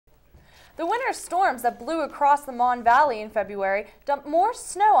The winter storms that blew across the Mon Valley in February dumped more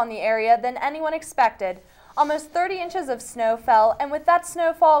snow on the area than anyone expected. Almost 30 inches of snow fell, and with that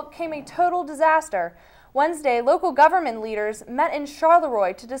snowfall came a total disaster. Wednesday, local government leaders met in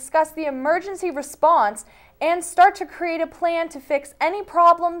Charleroi to discuss the emergency response and start to create a plan to fix any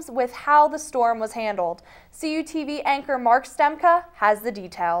problems with how the storm was handled. CUTV anchor Marc Stempka has the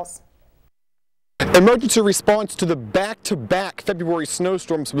details. Emergency response to the back-to-back February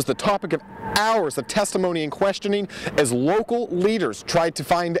snowstorms was the topic of hours of testimony and questioning as local leaders tried to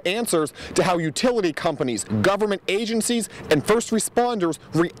find answers to how utility companies, government agencies, and first responders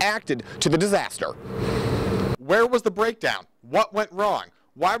reacted to the disaster. Where was the breakdown? What went wrong?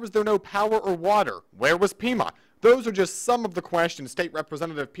 Why was there no power or water? Where was PEMA? Those are just some of the questions State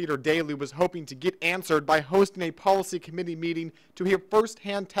Representative Peter Daley was hoping to get answered by hosting a policy committee meeting to hear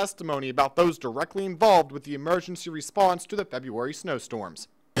first-hand testimony about those directly involved with the emergency response to the February snowstorms.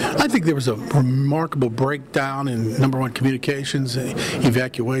 I think there was a remarkable breakdown in, number one, communications,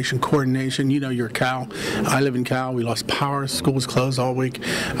 evacuation, coordination. You know, you're Cal. I live in Cal. We lost power. School was closed all week.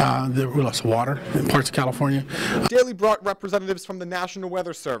 We lost water in parts of California. Daley brought representatives from the National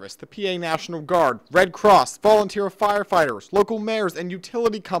Weather Service, the PA National Guard, Red Cross, volunteer firefighters, local mayors, and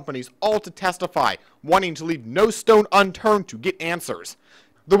utility companies all to testify, wanting to leave no stone unturned to get answers.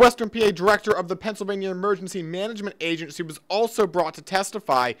 The Western PA director of the Pennsylvania Emergency Management Agency was also brought to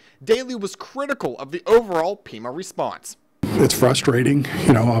testify. Daley was critical of the overall PEMA response. It's frustrating,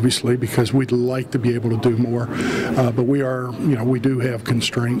 obviously, because we'd like to be able to do more, but we do have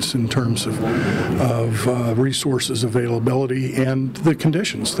constraints in terms of resources availability and the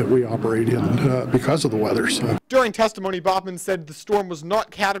conditions that we operate in because of the weather. So. During testimony, Baughman said the storm was not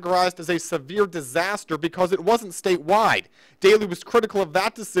categorized as a severe disaster because it wasn't statewide. Daley was critical of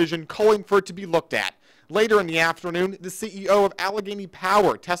that decision, calling for it to be looked at. Later in the afternoon, the CEO of Allegheny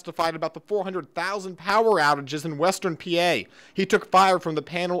Power testified about the 400,000 power outages in western PA. He took fire from the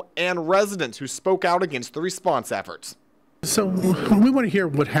panel and residents who spoke out against the response efforts. So we want to hear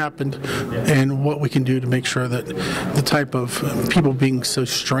what happened and what we can do to make sure that the type of people being so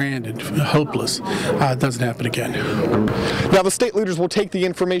stranded, hopeless, doesn't happen again. Now, the state leaders will take the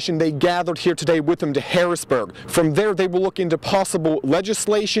information they gathered here today with them to Harrisburg. From there, they will look into possible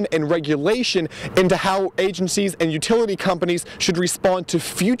legislation and regulation into how agencies and utility companies should respond to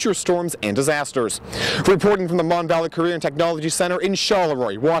future storms and disasters. Reporting from the Mon Valley Career and Technology Center in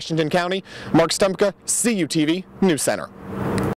Charleroi, Washington County, Marc Stempka, CUTV News Center.